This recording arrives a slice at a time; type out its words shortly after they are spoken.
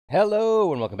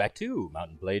Hello and welcome back to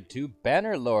Mountain Blade 2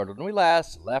 Bannerlord. When we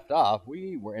last left off,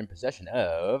 we were in possession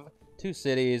of 2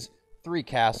 cities, 3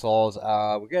 castles.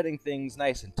 We're getting things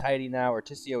nice and tidy now.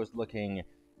 Articio is looking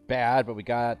bad, but we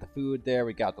got the food there,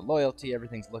 we got the loyalty,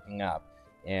 everything's looking up.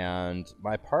 And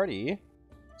my party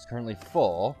is currently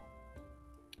full.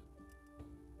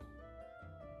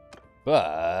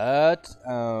 But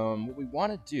what we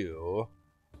want to do,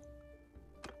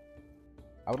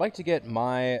 I would like to get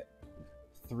my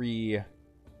 3,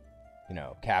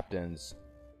 captains,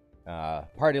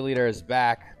 party leaders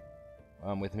back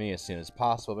with me as soon as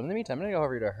possible. But in the meantime, I'm going to go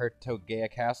over to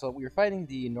Hertogea Castle. We are fighting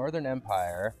the Northern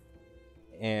Empire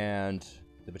and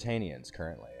the Botanians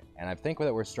currently. And I think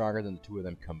that we're stronger than the 2 of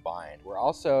them combined. We're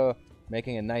also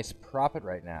making a nice profit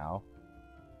right now.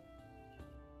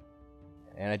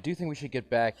 And I do think we should get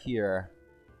back here.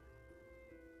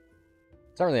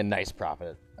 It's not really a nice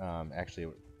profit,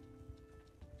 actually.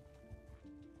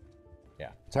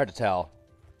 Yeah, it's hard to tell.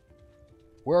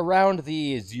 We're around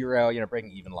the 0,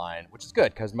 breaking even line, which is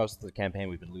good, because most of the campaign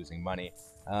we've been losing money.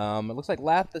 It looks like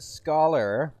Lath the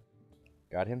Scholar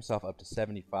got himself up to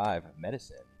 75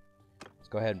 medicine. Let's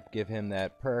go ahead and give him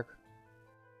that perk.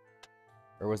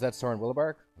 Or was that Soren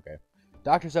Willowbark? Okay.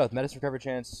 Doctor's Oath, medicine recovery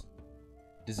chance.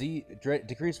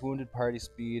 Decrease wounded party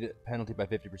speed penalty by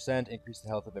 50%. Increase the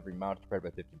health of every mount spread by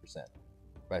 15%.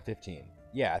 By 15.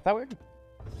 Yeah, I thought we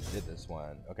did this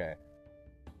one. Okay.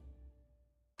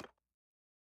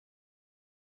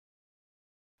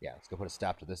 Yeah, let's go put a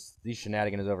stop to these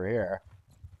shenanigans over here.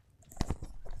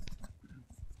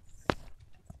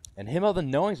 And Himmel the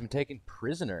Knowing's been taken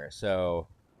prisoner, so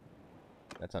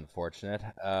that's unfortunate.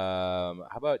 How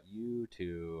about you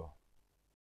two?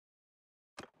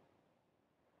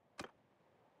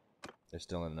 They're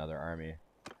still in another army.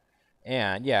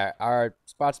 And yeah, our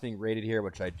spot's being raided here,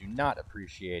 which I do not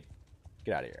appreciate.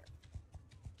 Get out of here.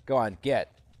 Go on,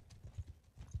 get.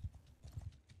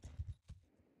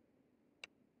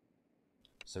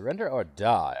 Surrender or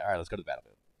die. Alright, let's go to the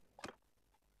battlefield.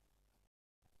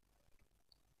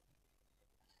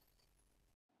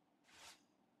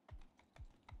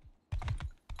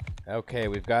 Okay,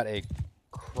 we've got a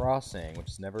crossing, which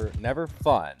is never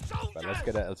fun. But let's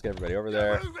get everybody over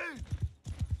there.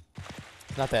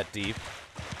 It's not that deep.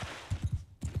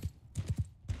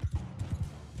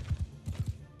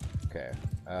 Okay.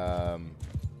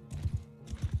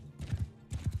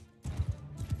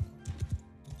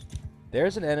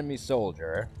 There's an enemy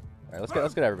soldier. All right,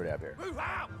 let's get everybody up here.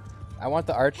 I want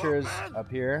the archers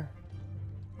up here,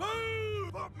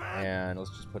 and let's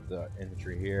just put the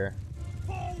infantry here.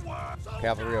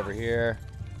 Cavalry over here.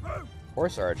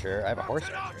 Horse archer. I have a horse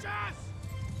archer.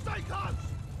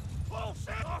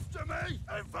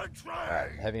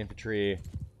 Alright, heavy infantry.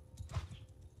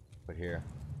 Put here.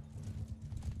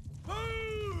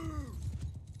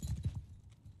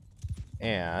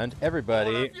 And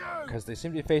everybody, because they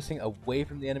seem to be facing away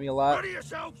from the enemy a lot.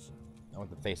 I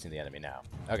want them facing the enemy now.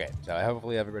 Okay, so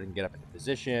hopefully everybody can get up into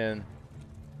position.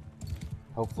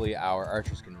 Hopefully our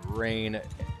archers can rain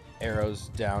arrows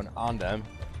down on them.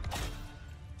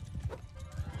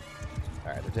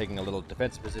 Alright, they're taking a little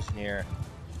defensive position here.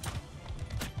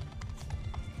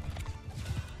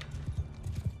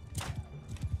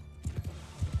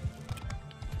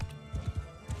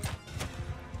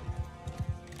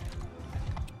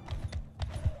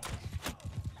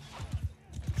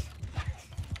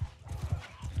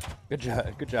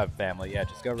 Good job, family. Yeah,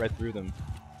 just go right through them.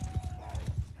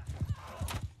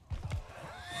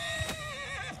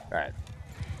 Alright.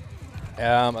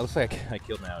 It looks like I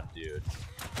killed my own dude.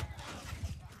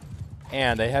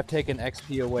 And they have taken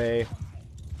XP away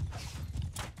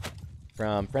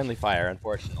from friendly fire,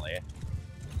 unfortunately.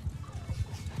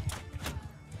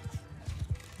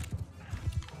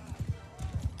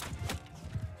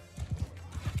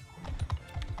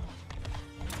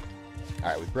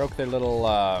 Alright, we broke their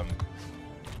little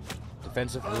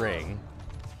defensive ring.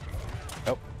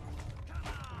 Oh.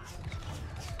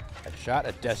 I shot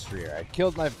a destrier. I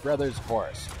killed my brother's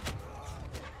horse.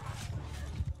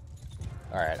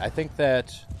 Alright, I think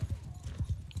that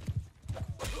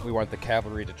we want the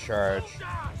cavalry to charge.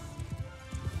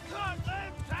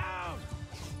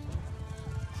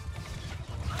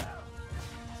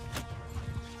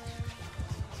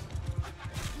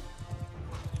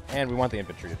 And we want the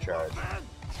infantry to charge.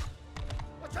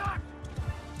 Attack!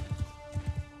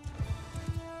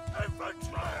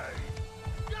 Infantry!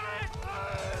 Get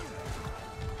them!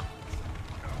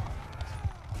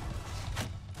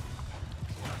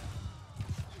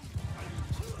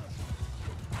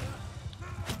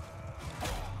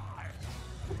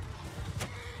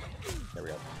 There we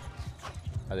go.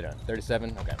 How are they doing?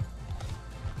 37? Okay.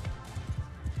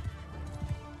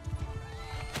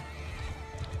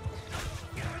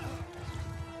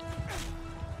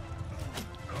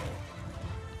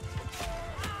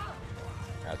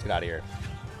 let's get out of here.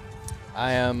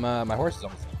 I am, my horse is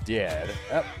almost dead.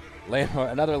 Oh,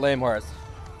 another lame horse.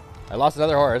 I lost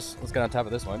another horse. Let's get on top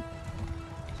of this one.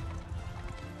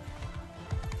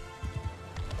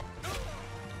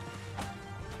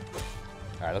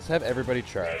 Alright, let's have everybody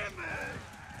charge.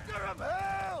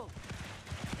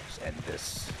 Just end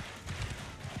this.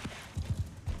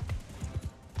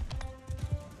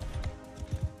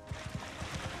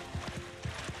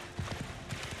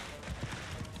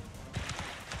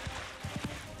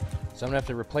 So I'm gonna have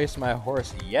to replace my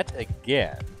horse yet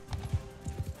again.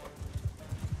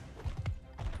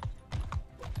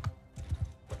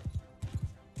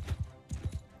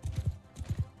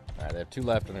 Alright, they have 2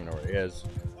 left. I don't even know where he is.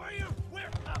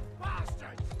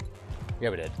 Yeah,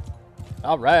 we did.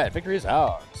 Alright, victory is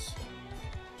ours.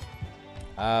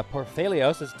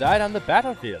 Porphalios has died on the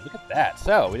battlefield. Look at that.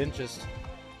 So, we didn't just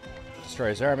destroy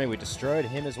his army, we destroyed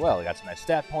him as well. We got some nice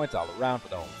stat points all around for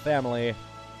the whole family.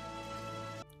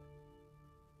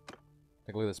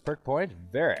 Take a look at this perk point.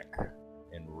 Varric.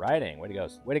 In riding. Way to go.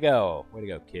 Way to go. Way to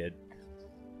go, kid.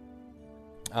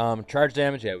 Charge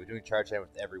damage. Yeah, we're doing charge damage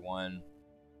with everyone.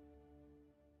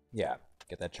 Yeah,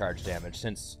 get that charge damage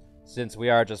since we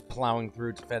are just plowing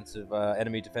through defensive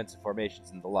enemy defensive formations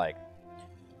and the like.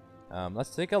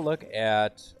 Let's take a look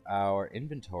at our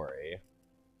inventory.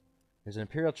 There's an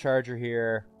Imperial Charger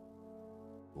here.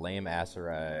 Lame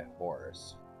Aserai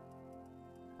horse.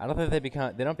 I don't think they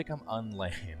don't become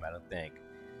unlame, I don't think.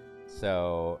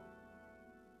 So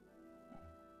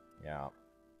yeah.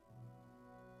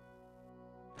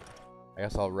 I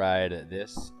guess I'll ride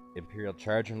this Imperial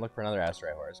Charger and look for another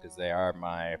Aserai horse, because they are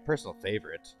my personal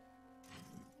favorite.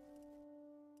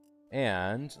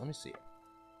 And let me see.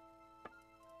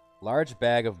 Large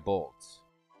bag of bolts.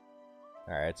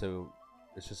 Alright, so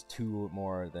it's just 2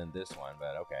 more than this one,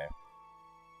 but okay.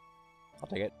 I'll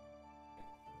take it.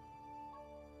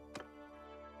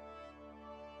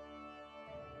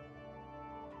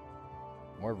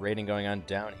 More raiding going on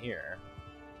down here.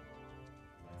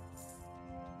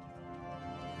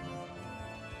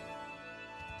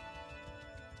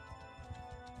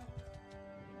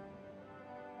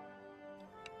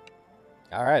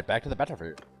 Alright, back to the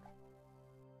battlefield.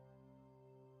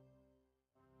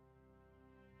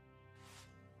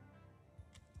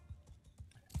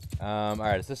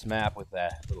 Alright, it's this map with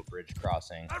that little bridge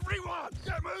crossing. Everyone,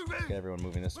 get moving! Let's get everyone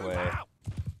moving this way.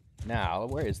 Now,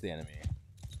 where is the enemy?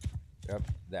 Up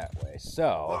that way.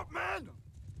 So,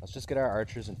 let's just get our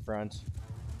archers in front.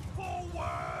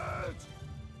 Forward!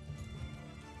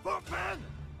 Footmen!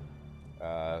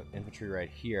 Infantry right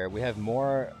here. We have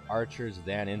more archers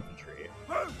than infantry.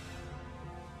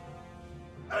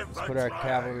 Let's put our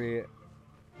cavalry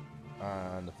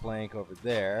on the flank over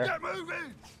there. Get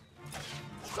moving!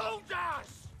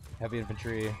 Soldiers! Heavy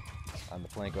infantry on the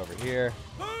flank over here.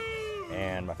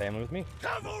 And my family with me.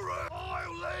 Cavalry!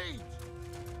 I'll lead!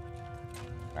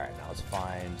 Alright, now let's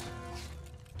find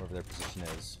wherever their position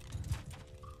is.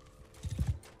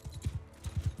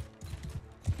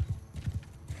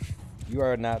 You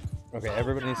are not... Okay,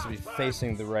 everybody needs to be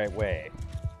facing the right way.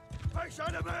 Face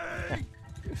enemy!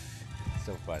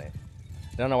 So funny.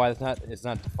 Don't know why it's not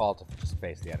default to just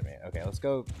face the enemy. Okay, let's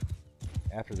go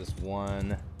after this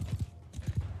one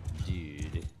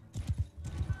dude.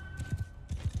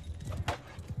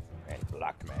 Man, he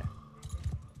blocked me.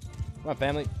 Come on,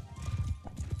 family.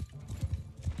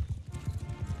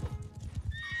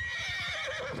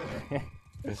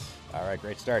 Alright,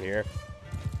 great start here.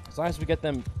 As long as we get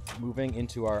them moving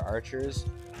into our archers.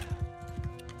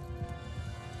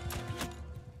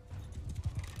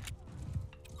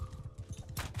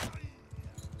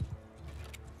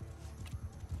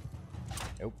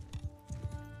 Nope.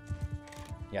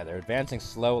 Yeah, they're advancing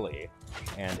slowly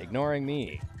and ignoring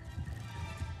me.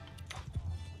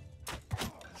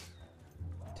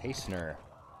 Tastener.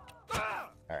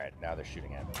 Alright, now they're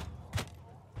shooting at me.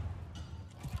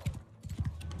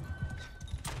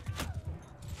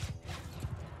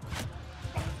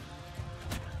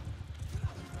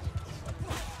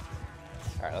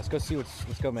 Alright, let's go see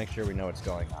let's go make sure we know what's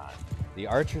going on. The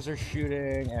archers are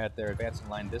shooting at their advancing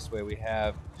line this way. We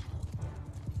have...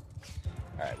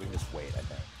 Alright, we can just wait, I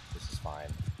think. This is fine.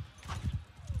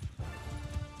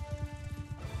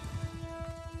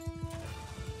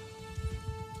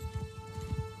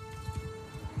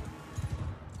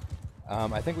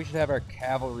 I think we should have our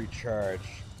cavalry charge.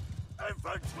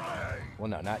 Infantry! Well,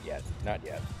 no, not yet. Not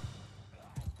yet.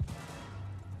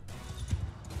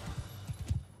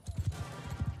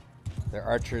 Their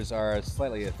archers are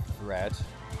slightly a threat.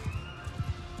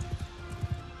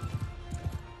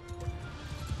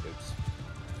 Oops.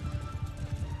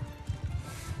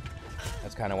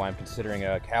 That's kind of why I'm considering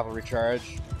a cavalry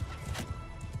charge.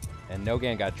 And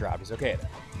Nogan got dropped. He's okay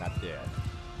though. Not dead.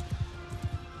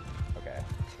 Okay.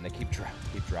 And they keep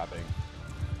dropping.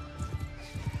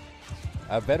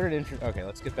 Veteran infantry. Okay,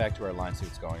 let's get back to our line, see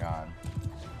what's going on.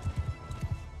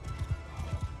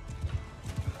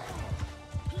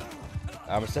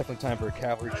 It's definitely time for a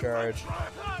cavalry charge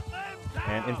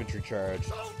and infantry charge.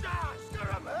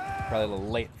 Probably a little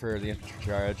late for the infantry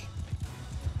charge.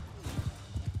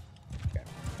 Okay.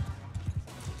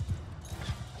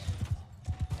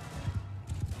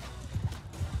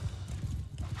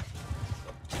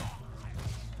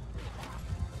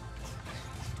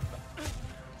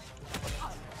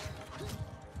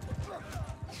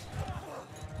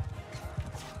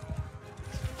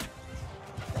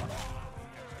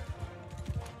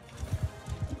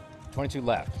 $22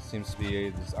 left. Seems to be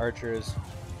these archers.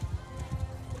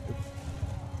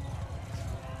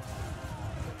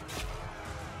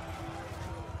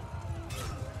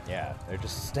 Yeah, they're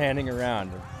just standing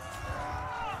around. There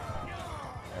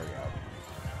we go.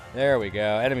 There we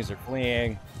go. Enemies are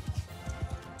fleeing.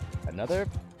 Another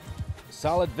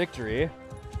solid victory.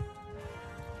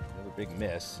 Another big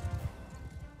miss.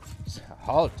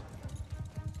 Halt.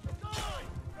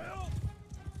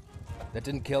 That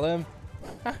didn't kill him?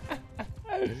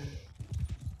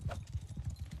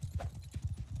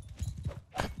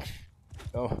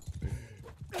 Oh.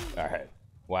 Alright.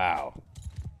 Wow.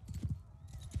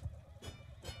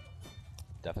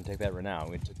 Definitely take that renown.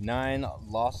 We took 9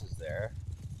 losses there.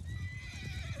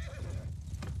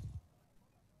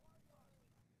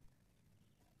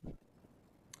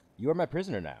 You are my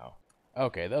prisoner now.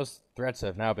 Okay, those threats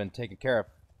have now been taken care of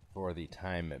for the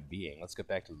time being. Let's get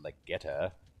back to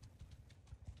Legetta.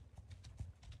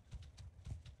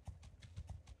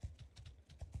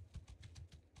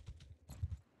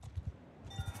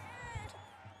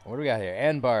 What do we got here?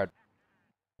 Anbard.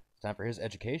 It's time for his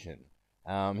education.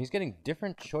 He's getting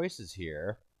different choices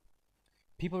here.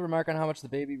 People remark on how much the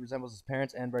baby resembles his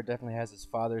parents. Anbard definitely has his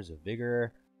father's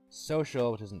vigor.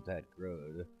 Social, which isn't that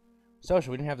good.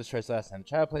 Social, we didn't have this choice last time. The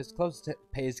child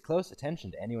pays close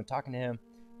attention to anyone talking to him,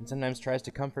 and sometimes tries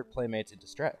to comfort playmates in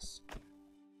distress.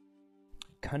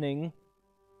 Cunning,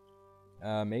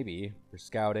 maybe, for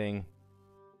scouting.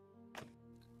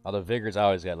 Although vigor's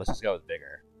always good. Let's just go with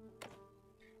vigor.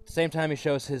 At the same time, he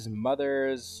shows his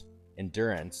mother's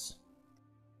endurance.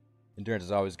 Endurance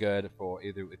is always good for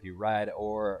either if you ride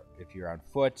or if you're on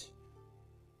foot.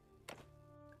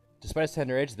 Despite his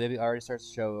tender age, the baby already starts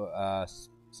to show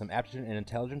some aptitude in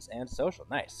intelligence and social.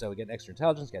 Nice. So we get extra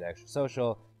intelligence, get extra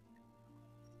social,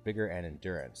 vigor, and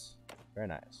endurance. Very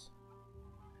nice.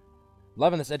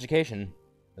 Loving this education.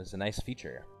 It's a nice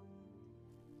feature.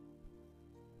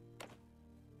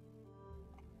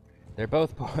 They're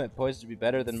both poised to be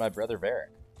better than my brother Varric.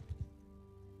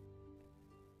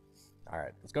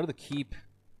 Alright, let's go to the keep.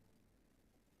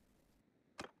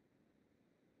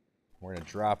 We're going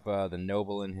to drop the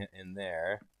noble in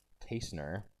there.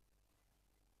 Tasner.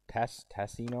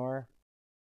 Tassinor.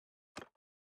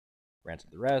 Ransom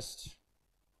the rest.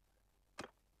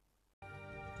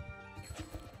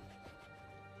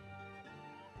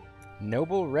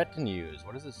 Noble retinues.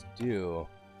 What does this do?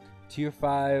 Tier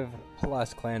 5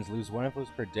 plus clans lose 1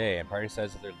 influence per day, and party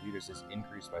size of their leaders is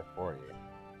increased by 40.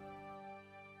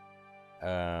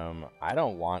 I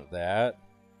don't want that.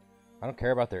 I don't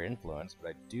care about their influence,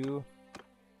 but I do.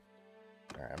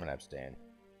 Alright, I'm gonna abstain.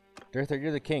 Durther,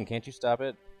 you're the king. Can't you stop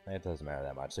it? It doesn't matter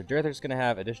that much. So Durther's gonna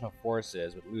have additional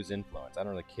forces, but lose influence. I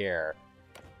don't really care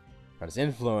about his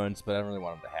influence, but I don't really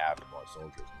want him to have more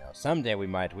soldiers now. Someday we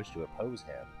might wish to oppose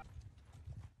him.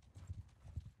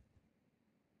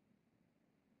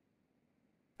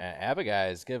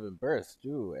 Abigail is giving birth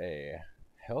to a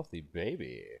healthy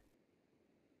baby.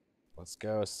 Let's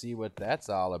go see what that's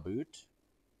all about.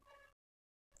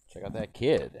 Check out that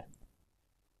kid.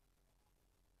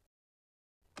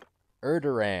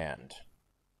 Erdurand.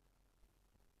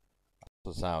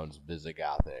 Also sounds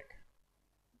Visigothic.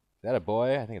 Is that a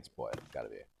boy? I think it's a boy. It's gotta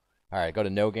be. Alright, go to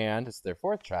Nogand. It's their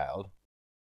 4th child.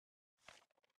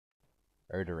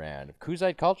 Erdurand.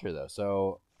 Kuzite culture, though.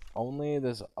 So only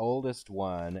this oldest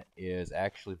one is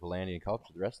actually Vlandian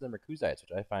culture. The rest of them are Kuzites,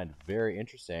 which I find very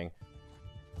interesting.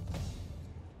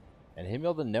 And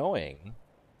Himmel the Knowing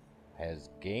has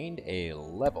gained a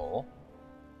level.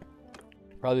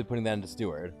 Probably putting that into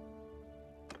Steward,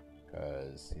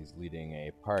 because he's leading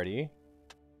a party.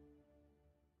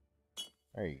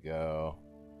 There you go.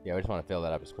 Yeah, we just want to fill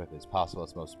that up as quickly as possible.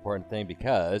 That's the most important thing,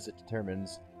 because it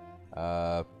determines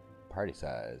party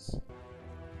size.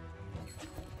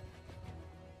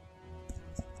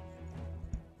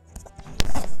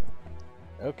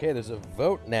 Okay, there's a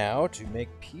vote now to make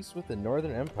peace with the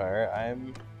Northern Empire.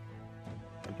 I'm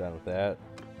done with that.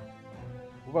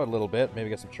 What about a little bit? Maybe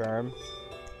get some charm?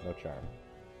 No charm.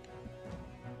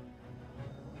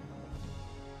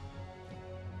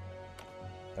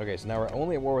 Okay, so now we're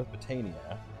only at war with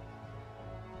Britannia.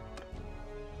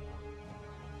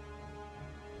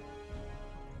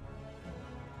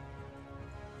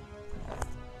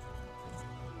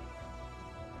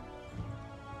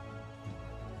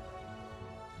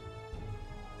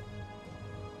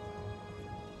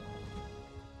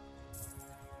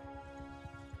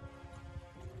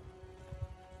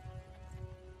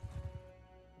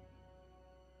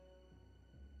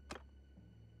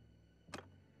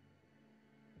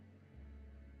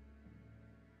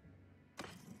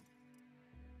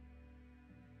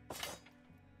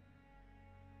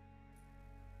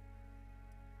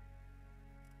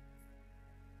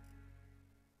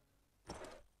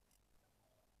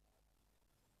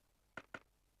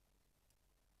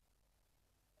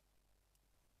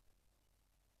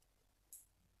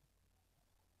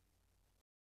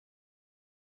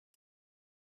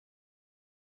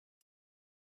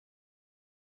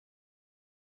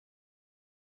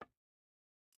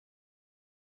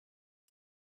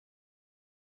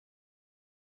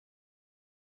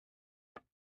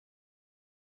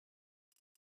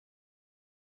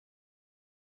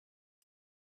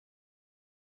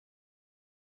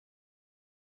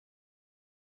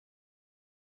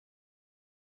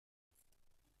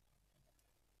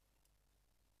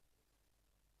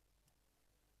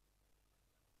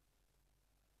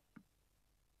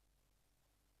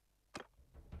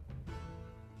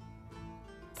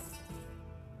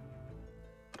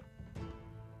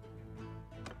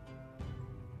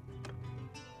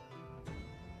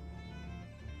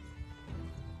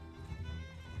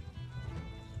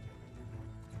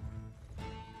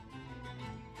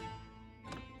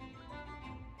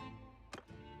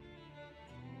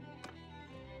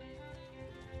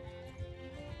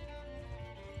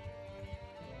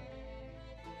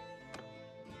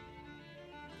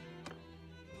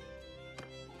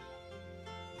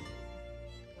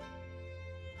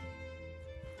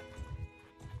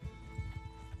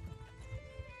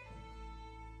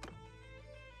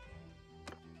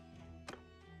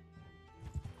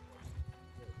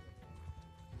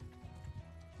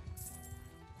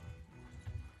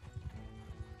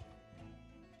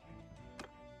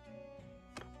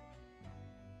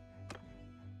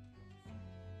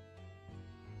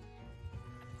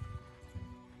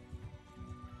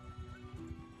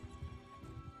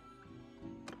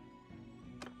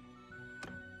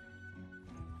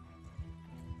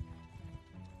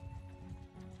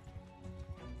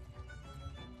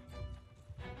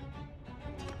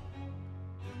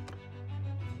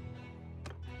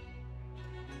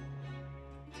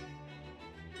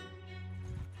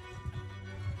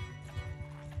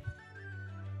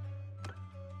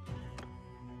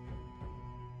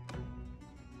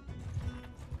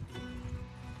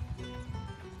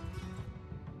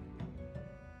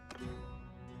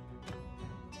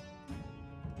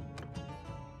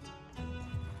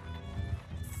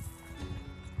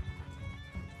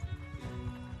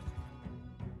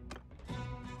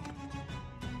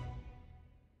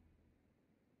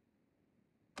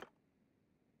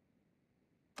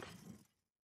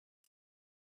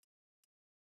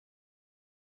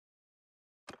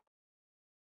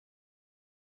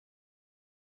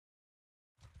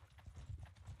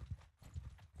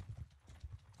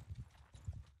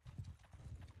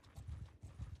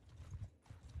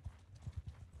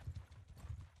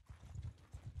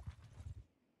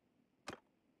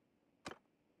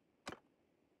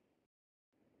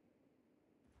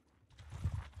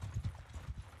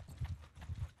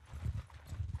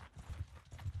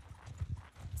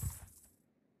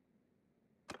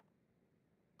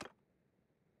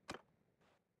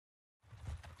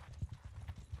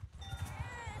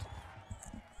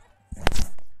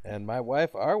 And my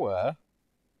wife, Arwa,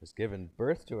 has given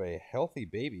birth to a healthy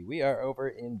baby. We are over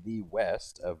in the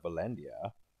west of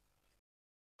Vlandia,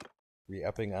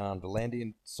 re-upping on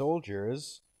Vlandian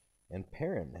soldiers, and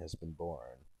Perrin has been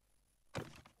born.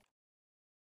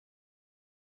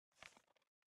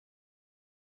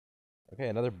 Okay,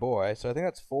 another boy. So I think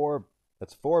that's four.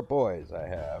 That's 4 boys I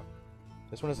have.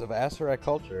 This one is of Aserai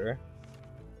culture.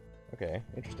 Okay,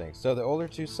 interesting. So the older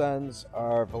 2 sons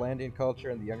are Vlandian culture,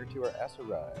 and the younger 2 are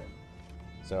Aserai.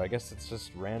 So I guess it's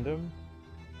just random.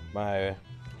 My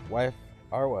wife,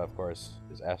 Arwa, of course,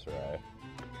 is Aserai.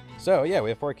 So yeah, we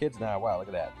have 4 kids now. Wow, look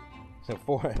at that. So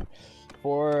four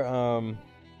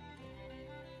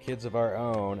kids of our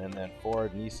own, and then 4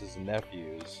 nieces and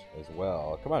nephews as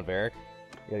well. Come on, Varric.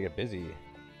 You gotta get busy.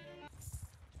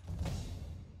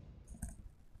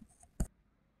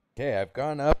 Okay, I've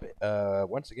gone up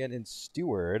once again in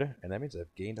Steward, and that means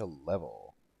I've gained a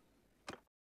level.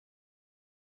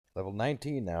 Level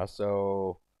 19 now,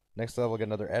 so next level get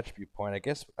another attribute point. I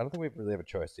guess I don't think we really have a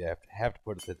choice. Yeah, I have to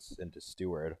put this into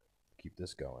Steward to keep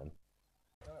this going.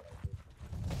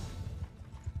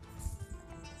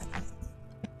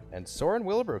 And Soren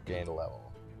Willowbrook gained a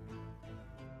level.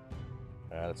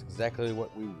 That's exactly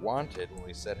what we wanted when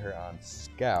we set her on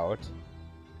Scout.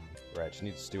 Right, she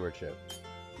needs stewardship.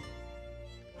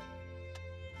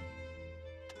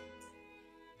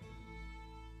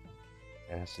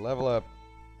 And has to level up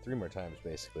 3 more times,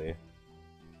 basically.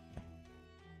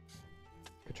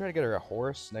 Could try to get her a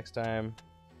horse next time.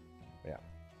 Yeah.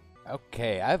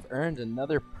 Okay, I've earned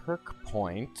another perk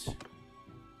point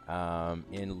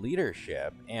in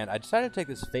leadership, and I decided to take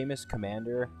this famous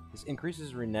commander. This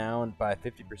increases renown by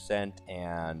 50%,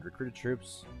 and recruited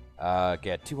troops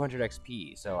get 200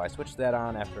 XP. So I switched that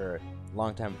on after a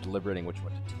long time of deliberating which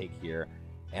one to take here.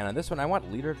 And on this one, I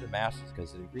want Leader of the Masses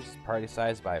because it increases party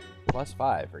size by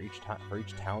 +5 for each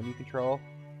town you control.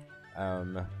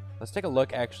 Let's take a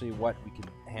look actually what we can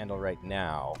handle right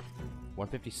now.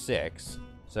 156.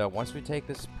 So once we take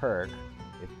this perk,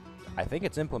 if I think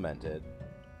it's implemented,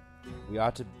 we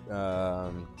ought to,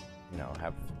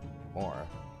 have more.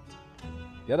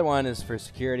 The other one is for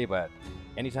security, but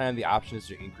anytime the option is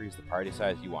to increase the party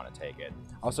size, you want to take it.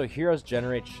 Also, heroes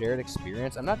generate shared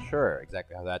experience. I'm not sure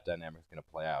exactly how that dynamic is going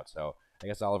to play out, so I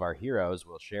guess all of our heroes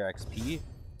will share XP.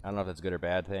 I don't know if that's a good or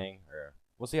bad thing, or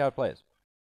we'll see how it plays.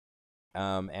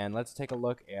 And let's take a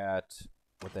look at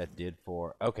what that did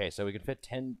for... Okay, so we could fit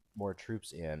 10 more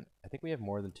troops in. I think we have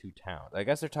more than 2 towns. I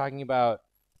guess they're talking about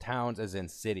towns as in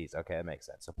cities. Okay, that makes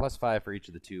sense. So +5 for each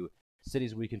of the 2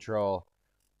 cities we control.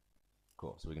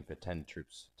 Cool, so we can fit 10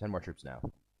 more troops now.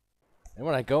 And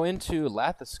when I go into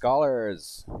Lath the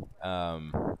Scholar's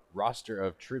roster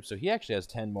of troops, so he actually has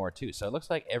 10 more too. So it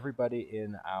looks like everybody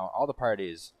in all the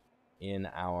parties in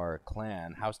our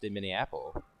clan, House de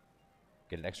Minneapple,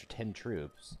 get an extra 10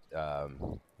 troops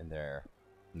in their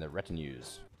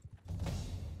retinues.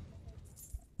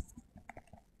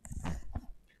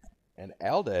 And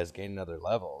Alda has gained another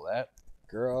level. That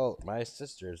girl, my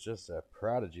sister, is just a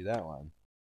prodigy, that one.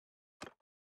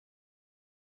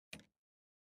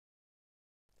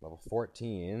 Level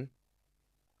 14.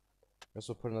 This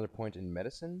will put another point in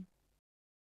medicine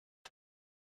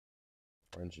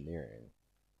or engineering.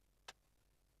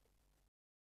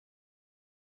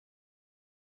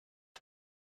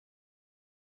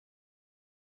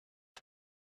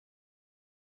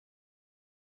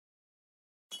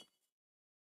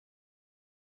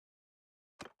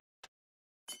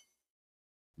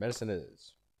 Medicine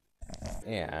is.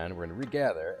 And we're going to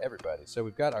regather everybody. So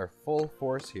we've got our full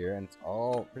force here, and it's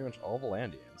all pretty much all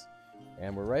Vlandians.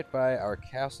 And we're right by our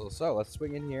castle, so let's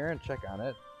swing in here and check on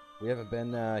it. We haven't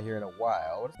been here in a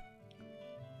while.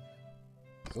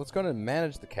 So let's go and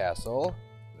manage the castle.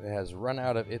 It has run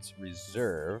out of its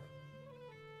reserve.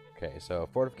 Okay, so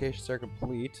fortifications are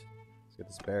complete. Let's get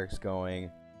this barracks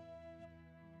going.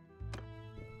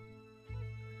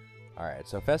 Alright,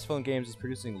 so Festival and Games is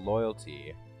producing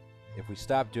loyalty. If we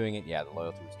stop doing it, yeah, the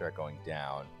loyalty would start going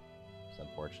down. It's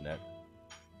unfortunate.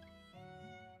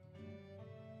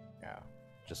 Yeah,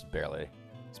 just barely.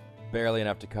 It's barely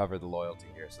enough to cover the loyalty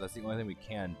here, so that's the only thing we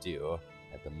can do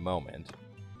at the moment.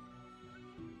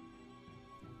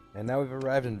 And now we've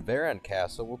arrived in Varan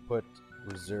Castle. We'll put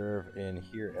reserve in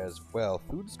here as well.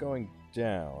 Food's going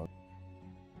down.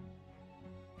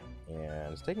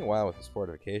 And it's taking a while with this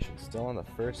fortification. Still on the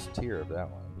first tier of that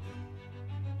one.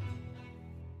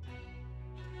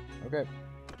 Okay.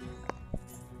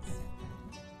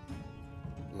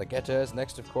 Legetta is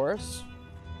next, of course.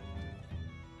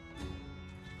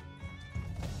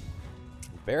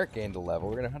 Barrack gained a level.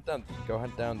 We're gonna go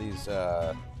hunt down these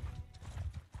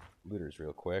looters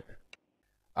real quick.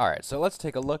 Alright, so let's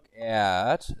take a look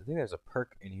at... I think there's a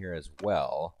perk in here as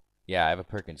well. Yeah, I have a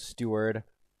perk in Steward.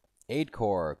 Aid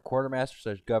Corps,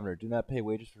 Quartermaster/Governor. Do not pay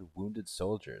wages for wounded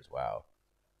soldiers. Wow.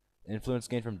 Influence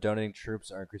gained from donating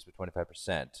troops are increased by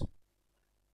 25%.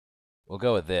 We'll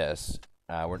go with this.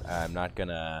 I'm not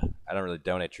gonna... I don't really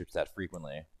donate troops that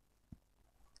frequently.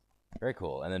 Very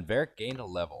cool. And then Varric gained a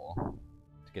level.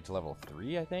 To get to level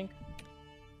 3, I think?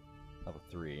 Level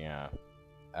 3, yeah.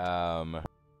 I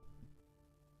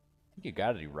think you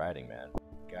gotta do riding, man.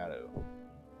 Gotta.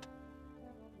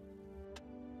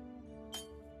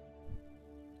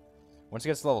 Once he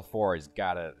gets to level 4, he's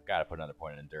gotta put another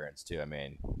point in endurance too. I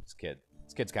mean, this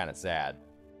kid's kind of sad.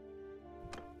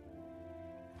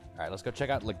 All right, let's go check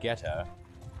out Legetta.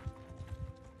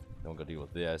 Then we'll go deal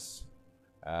with this.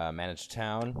 Manage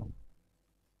town.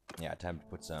 Yeah, time to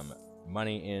put some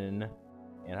money in.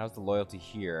 And how's the loyalty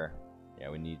here? Yeah,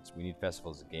 we need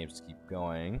festivals and games to keep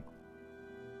going.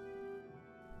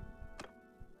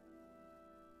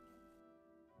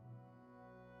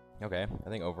 Okay, I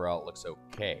think overall it looks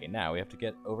okay. Now we have to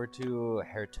get over to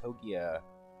Hertogia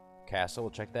Castle.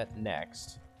 We'll check that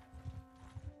next.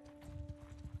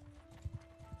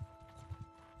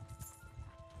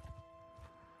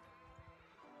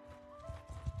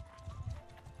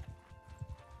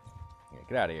 Yeah,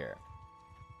 get out of here.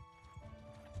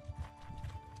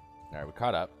 Alright, we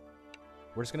caught up.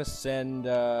 We're just going to send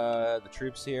the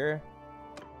troops here.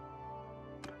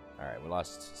 Alright, we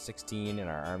lost 16 in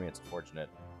our army. It's unfortunate.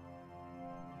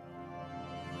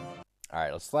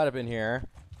 Alright, let's slide up in here.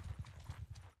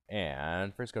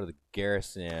 And first go to the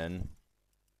garrison.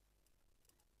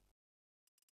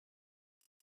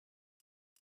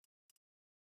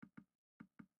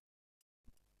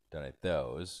 Donate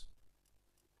those.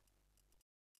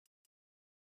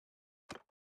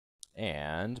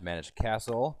 And manage a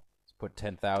castle. Let's put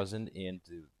 10,000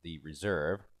 into the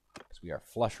reserve, because we are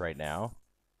flush right now.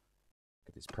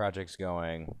 Get these projects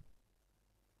going.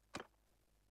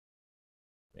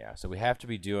 Yeah, so we have to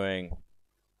be doing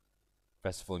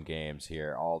festival and games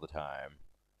here all the time.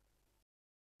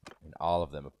 And all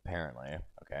of them, apparently.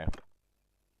 Okay.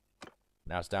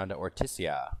 Now it's down to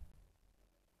Ortisia.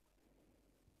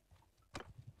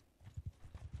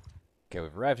 Okay,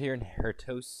 we've arrived here in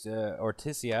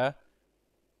Ortisia.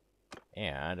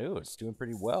 And, ooh, it's doing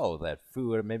pretty well with that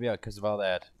food. Maybe because of all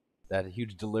that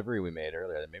huge delivery we made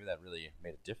earlier. Maybe that really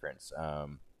made a difference.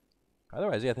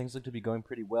 Otherwise, yeah, things look to be going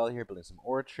pretty well here. Building some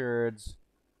orchards.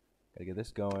 Gotta get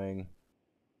this going.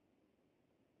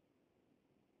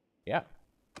 Yeah.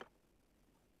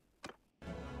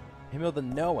 Himmel the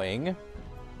Knowing.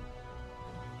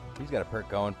 He's got a perk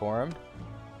going for him.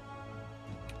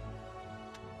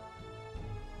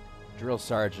 Drill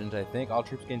Sergeant, I think. All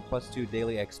troops gain +2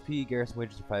 daily XP. Garrison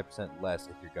wages are 5% less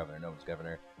if you're governor. No one's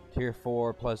governor. Tier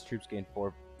 4 plus troops gain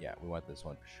 4. Yeah, we want this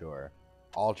one for sure.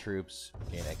 All troops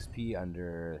gain XP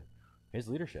under his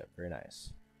leadership. Very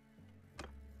nice.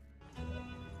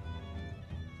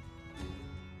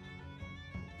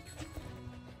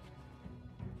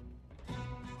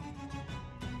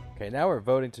 Okay, now we're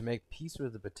voting to make peace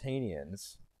with the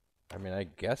Batanians. I mean, I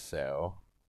guess so.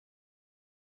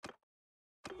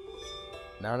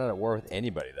 Now I'm not at war with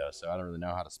anybody, though, so I don't really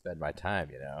know how to spend my time,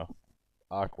 you know?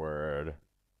 Awkward.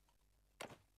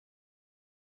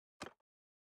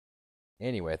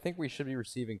 Anyway, I think we should be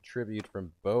receiving tribute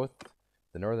from both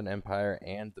the Northern Empire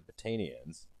and the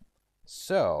Batanians.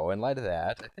 So, in light of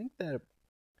that, I think that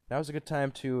now is a good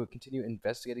time to continue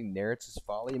investigating Neretzes'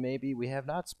 Folly, maybe? We have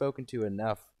not spoken to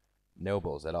enough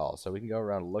nobles at all, so we can go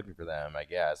around looking for them, I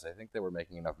guess. I think that we're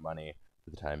making enough money for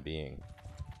the time being.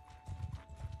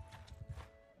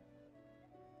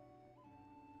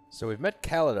 So we've met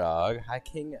Caladog, High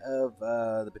King of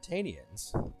the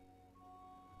Batanians.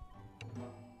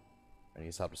 And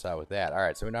he's helped us out with that.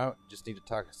 Alright, so we now just need to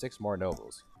talk to 6 more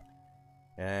nobles.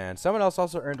 And someone else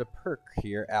also earned a perk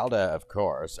here. Alda, of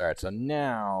course. Alright, so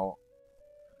now...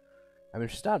 I mean,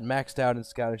 she's not maxed out in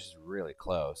scouting. She's really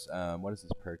close. What is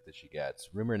this perk that she gets?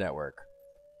 Rumor Network.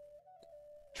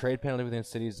 Trade penalty within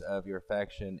cities of your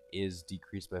faction is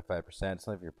decreased by 5%. It's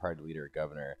not if you're party leader or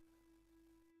governor.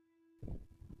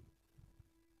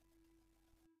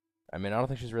 I mean, I don't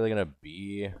think she's really going to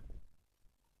be...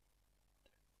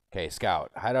 Okay,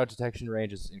 Scout. Hideout detection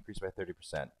range is increased by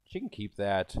 30%. She can keep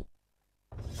that.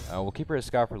 We'll keep her as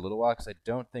Scout for a little while, because I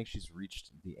don't think she's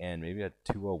reached the end. Maybe at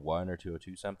 201 or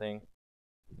 202 something.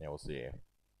 Yeah, we'll see.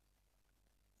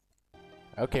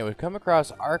 Okay, we've come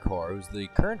across Arcor, who's the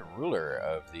current ruler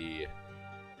of the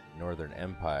Northern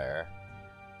Empire.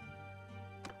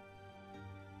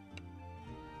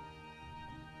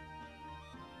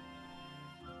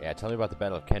 Yeah, tell me about the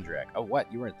Battle of Kendrak. Oh,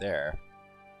 what? You weren't there.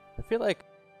 I feel like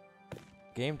the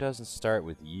game doesn't start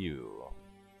with you.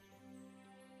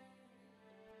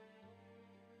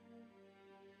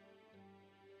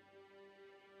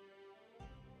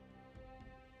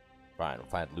 Fine, we'll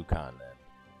find Lucan then.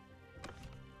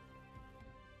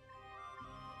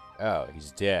 Oh,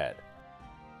 he's dead.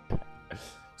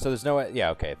 So there's no... Yeah,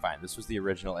 okay, fine. This was the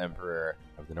original emperor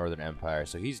of the Northern Empire,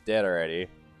 so he's dead already.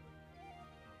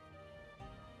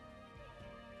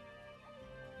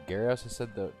 Gyarados has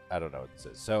said the... I don't know what this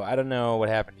is. So I don't know what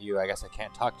happened to you. I guess I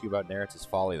can't talk to you about Neretzes'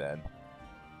 Folly then.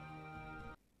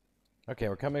 Okay,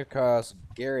 we're coming across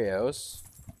Gyarados.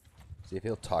 See if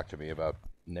he'll talk to me about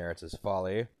Neretzes'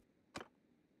 Folly.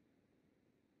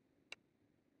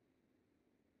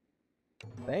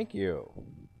 Thank you.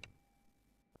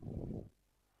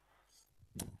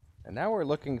 And now we're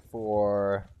looking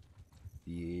for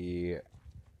the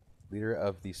leader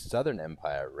of the Southern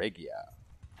Empire, Regia.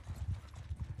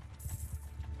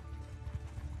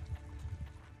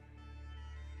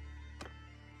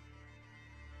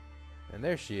 And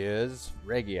there she is,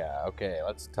 Regia. Okay,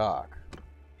 let's talk.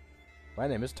 My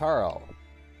name is Tarl.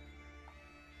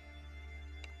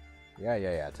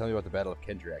 Yeah. Tell me about the Battle of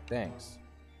Kendrick. Thanks.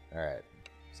 Alright.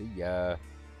 See ya.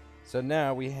 So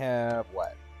now we have,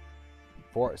 what?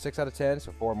 6 out of 10,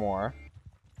 so 4 more.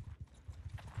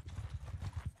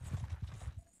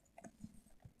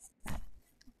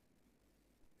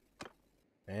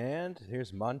 And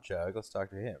here's Monchug. Let's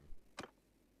talk to him.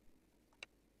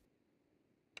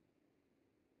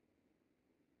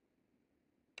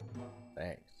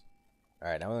 Thanks.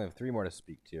 Alright, now we only have 3 more to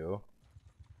speak to.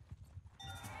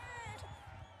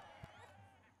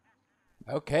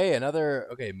 Okay, another...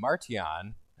 Okay,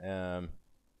 Martion.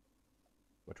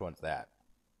 Which one's that?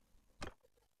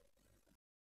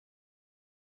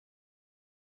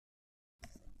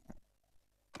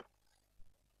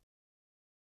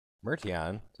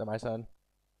 Martion? Is that my son?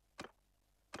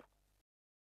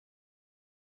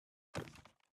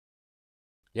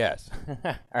 Yes.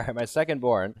 Alright, my second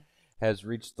born has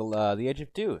reached the age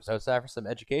of 2, so it's time for some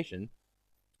education.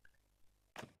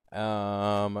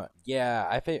 Yeah,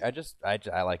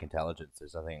 I like intelligence.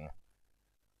 There's nothing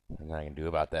I can do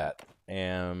about that.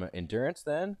 Endurance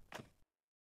then?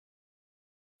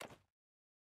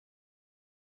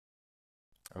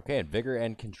 Okay, and vigor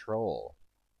and control.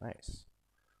 Nice.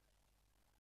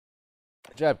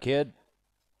 Good job, kid.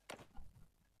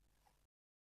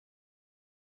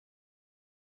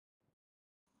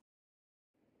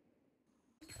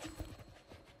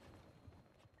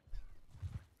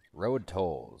 Road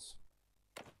tolls.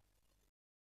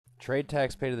 Trade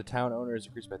tax paid to the town owner is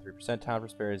increased by 3%. Town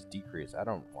prosperity is decreased. I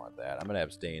don't want that. I'm going to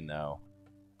abstain, though.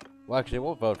 Well, actually,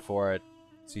 we'll vote for it.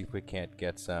 See if we can't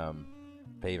get some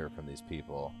favor from these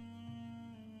people.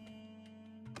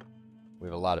 We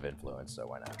have a lot of influence, so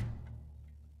why not?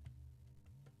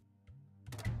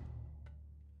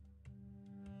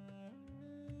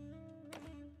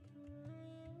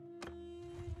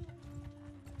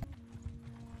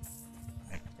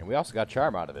 And we also got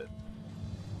charm out of it.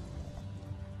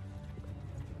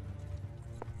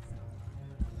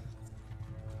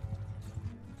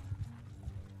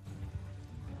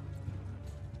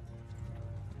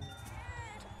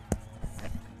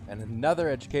 And another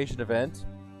education event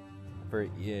for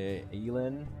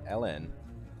Ellen.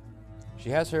 She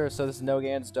has her, so this is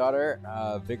Nogan's daughter.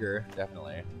 Vigor,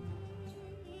 definitely.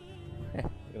 Look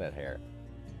at that hair.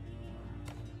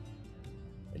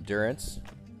 Endurance.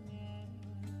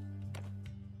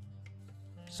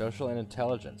 Social and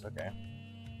intelligence, okay.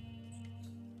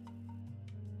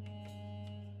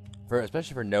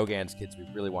 Especially for Nogan's kids, we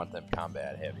really want them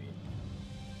combat heavy.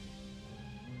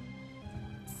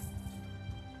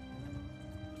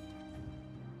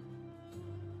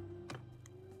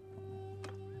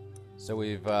 So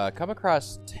we've come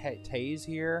across Taze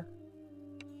here,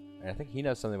 and I think he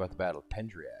knows something about the Battle of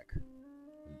Pendriak.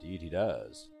 Indeed he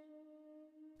does.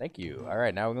 Thank you.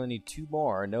 Alright, now we're going to need 2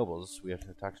 more nobles. We have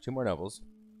to talk to 2 more nobles.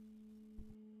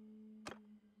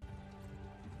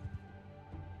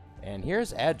 And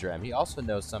here's Adrem. He also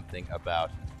knows something about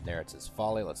Neretzes'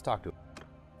 Folly. Let's talk to him.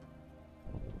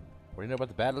 What do you know about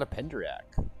the Battle of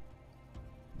Pendriak?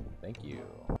 Thank you.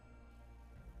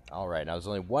 Alright, now there's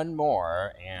only 1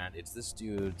 more, and it's this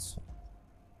dude's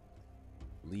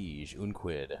liege,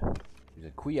 Unquid. He's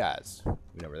in Quiyaz.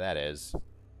 We know where that is.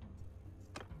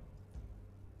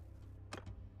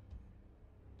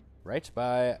 Right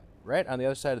on the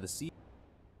other side of the sea.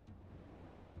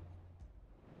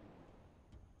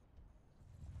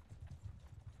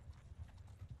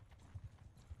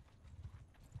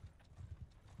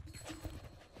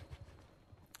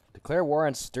 Declare war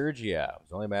on Sturgia.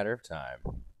 It's only a matter of time.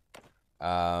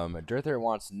 Durther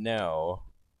wants no.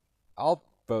 I'll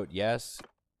vote yes.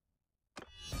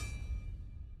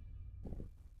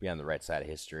 Be on the right side of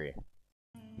history.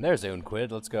 And there's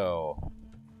Unquid. Let's go.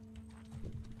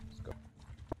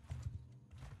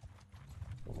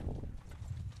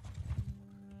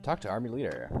 Talk to army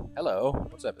leader. Hello.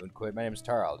 What's up, Unquid? My name is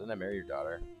Tarl. Didn't I marry your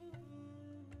daughter?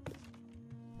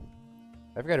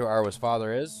 I forgot who Arwa's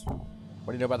father is.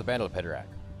 What do you know about the Battle of Pendriak?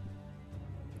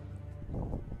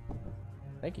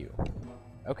 Thank you.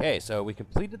 Okay, so we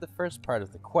completed the first part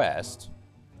of the quest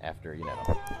after,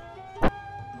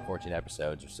 14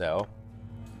 episodes or so.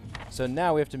 So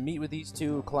now we have to meet with these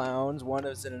 2 clowns. One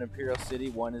is in an imperial city,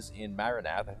 one is in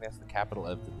Maranath. I think that's the capital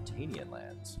of the Botanian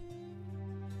lands.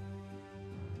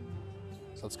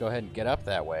 So let's go ahead and get up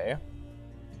that way.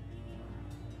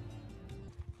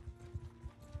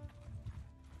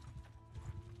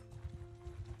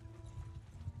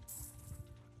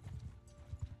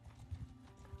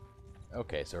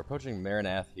 Okay, so we're approaching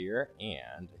Marinath here,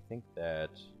 and I think that...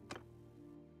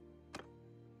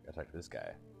 Gotta talk to this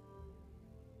guy.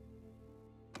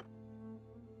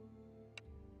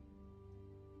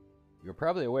 You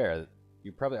probably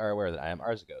are aware that I am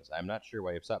Arzagos. I am not sure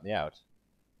why you've sought me out,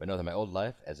 but know that my old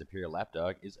life as Imperial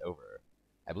Lapdog is over.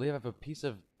 I believe I have a piece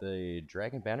of the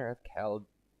Dragon Banner of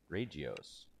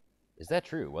Caldragios. Is that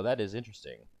true? Well, that is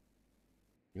interesting.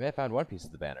 You may have found one piece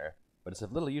of the banner, but it's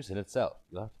of little use in itself.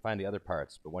 You'll have to find the other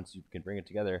parts, but once you can bring it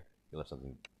together, you'll have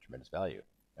something of tremendous value.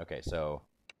 Okay, so...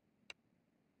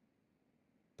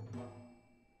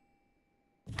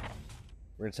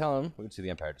 we're gonna tell him we would see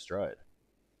the Empire destroyed.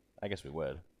 I guess we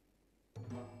would.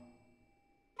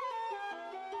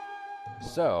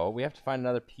 So, we have to find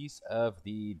another piece of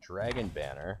the Dragon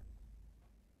Banner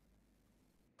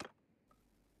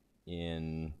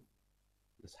in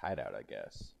this hideout, I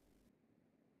guess.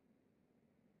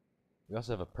 We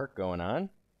also have a perk going on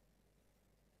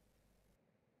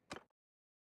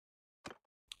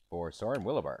for Soren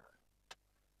Willowbark.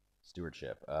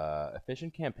 Stewardship.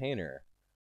 Efficient campaigner.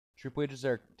 Troop wages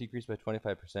are decreased by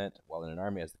 25%, while in an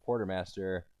army as the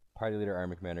quartermaster, party leader,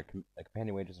 army commander,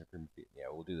 companion wages are... Yeah,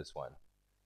 we'll do this one.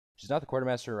 She's not the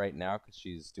quartermaster right now because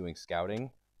she's doing scouting,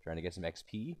 trying to get some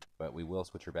XP, but we will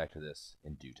switch her back to this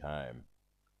in due time.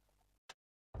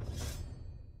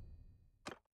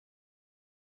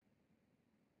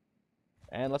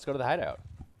 And let's go to the hideout.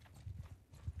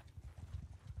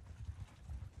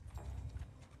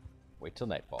 Wait till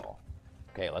nightfall.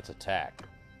 Okay, let's attack.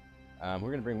 We're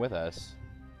going to bring with us...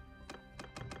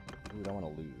 we don't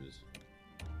want to lose.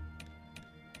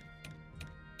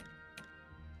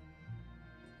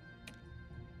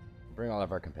 Bring all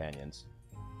of our companions.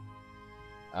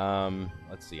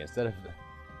 Let's see. Instead of...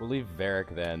 we'll leave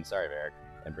Varric then. Sorry, Varric.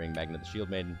 And bring Magna the Shield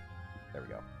Maiden. There we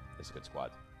go. This is a good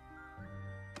squad.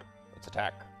 Let's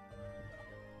attack.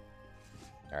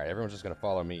 Alright, everyone's just going to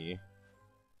follow me.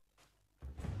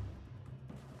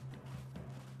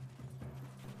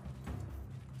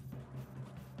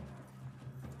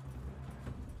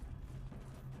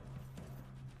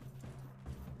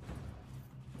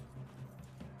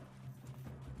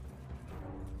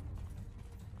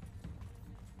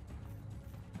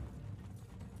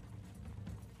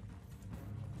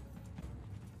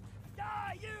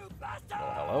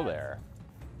 Well, hello there.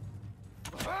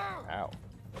 Ow.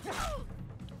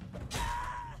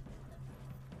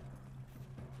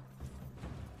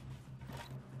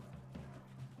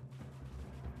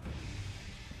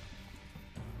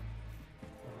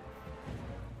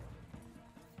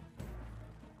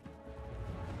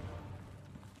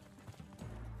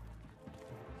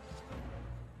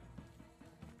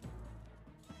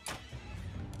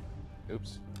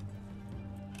 Oops.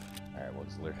 Alright, well,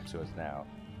 it's alerted to us now.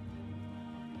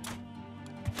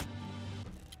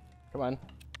 Come on.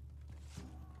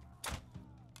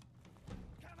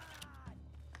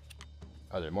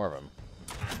 Oh, there are more of them.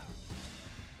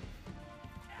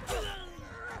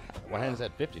 One hand's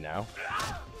at 50 now.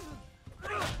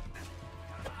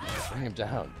 Bring him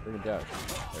down. Bring him down.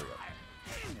 There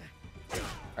we go.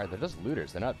 Alright, they're just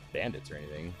looters. They're not bandits or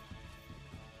anything.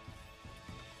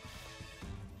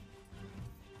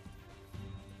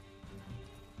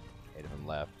 Eight of them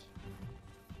left.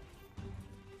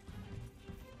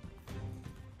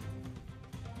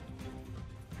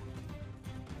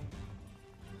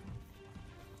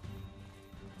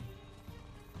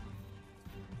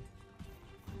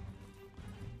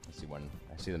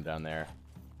 I see them down there.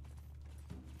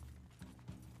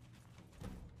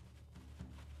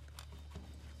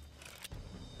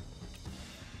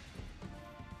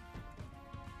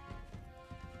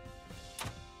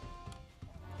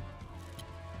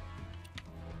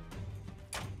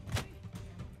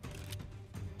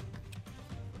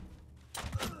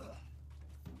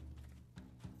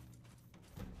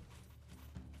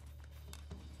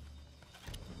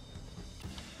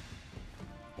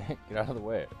 Get out of the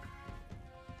way.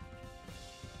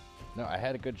 No, I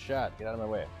had a good shot. Get out of my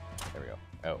way. There we go.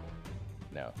 Oh.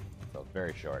 No. Fell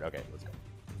very short. Okay, let's go.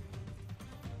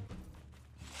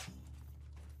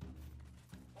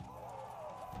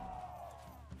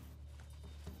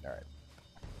 Alright.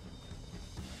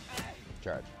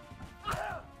 Charge.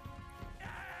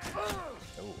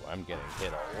 Oh, I'm getting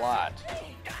hit a lot.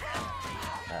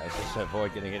 Alright, let's just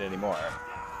avoid getting hit anymore.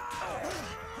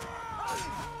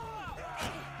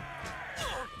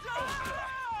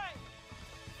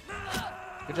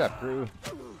 Good job, crew.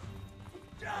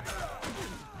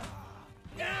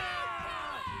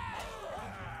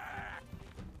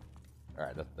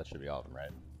 Alright, that should be all of them, right?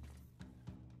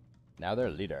 Now their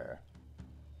leader.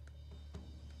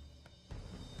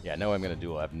 Yeah, I know I'm gonna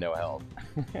duel. I have no health.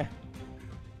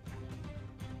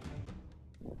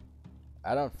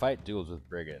 I don't fight duels with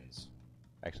brigands.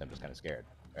 Actually, I'm just kind of scared.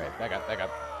 Alright, back up, back up.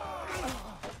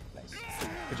 Nice.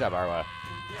 Good job, Arwa.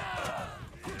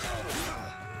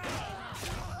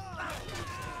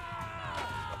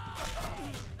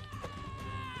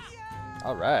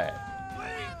 Alright.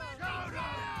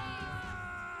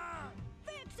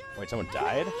 Wait, someone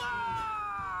died?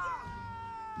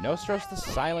 Nostros the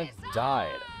Silent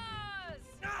died.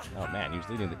 Oh man, he was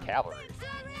leading the cavalry.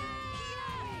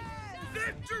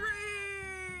 Victory!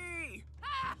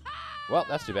 Well,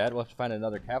 that's too bad. We'll have to find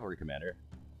another cavalry commander.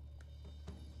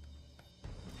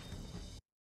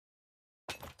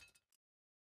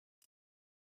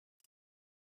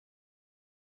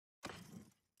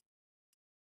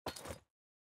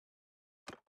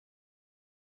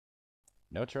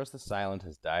 Nostros the Silent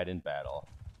has died in battle.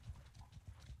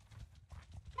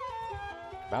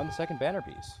 Found the second banner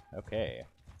piece. Okay.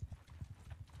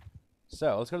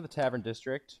 So, let's go to the Tavern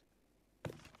District.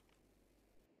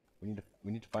 We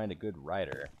need to find a good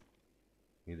rider.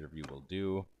 Neither of you will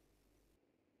do.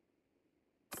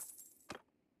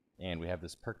 And we have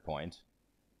this perk point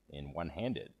in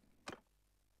one-handed.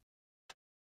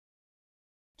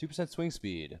 2% swing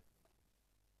speed.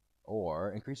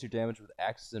 Or increase your damage with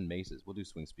axes and maces. We'll do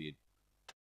swing speed.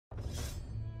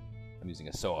 I'm using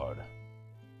a sword.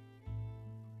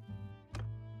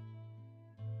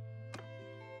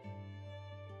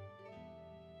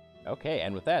 Okay,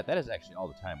 and with that, that is actually all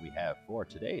the time we have for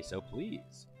today. So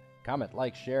please, comment,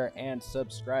 like, share, and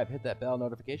subscribe. Hit that bell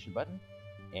notification button.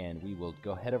 And we will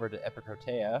go head over to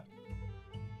Epicotea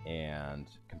and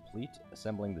complete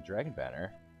assembling the Dragon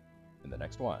Banner in the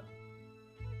next one.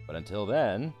 But until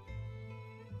then,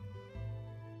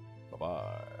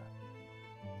 bye-bye.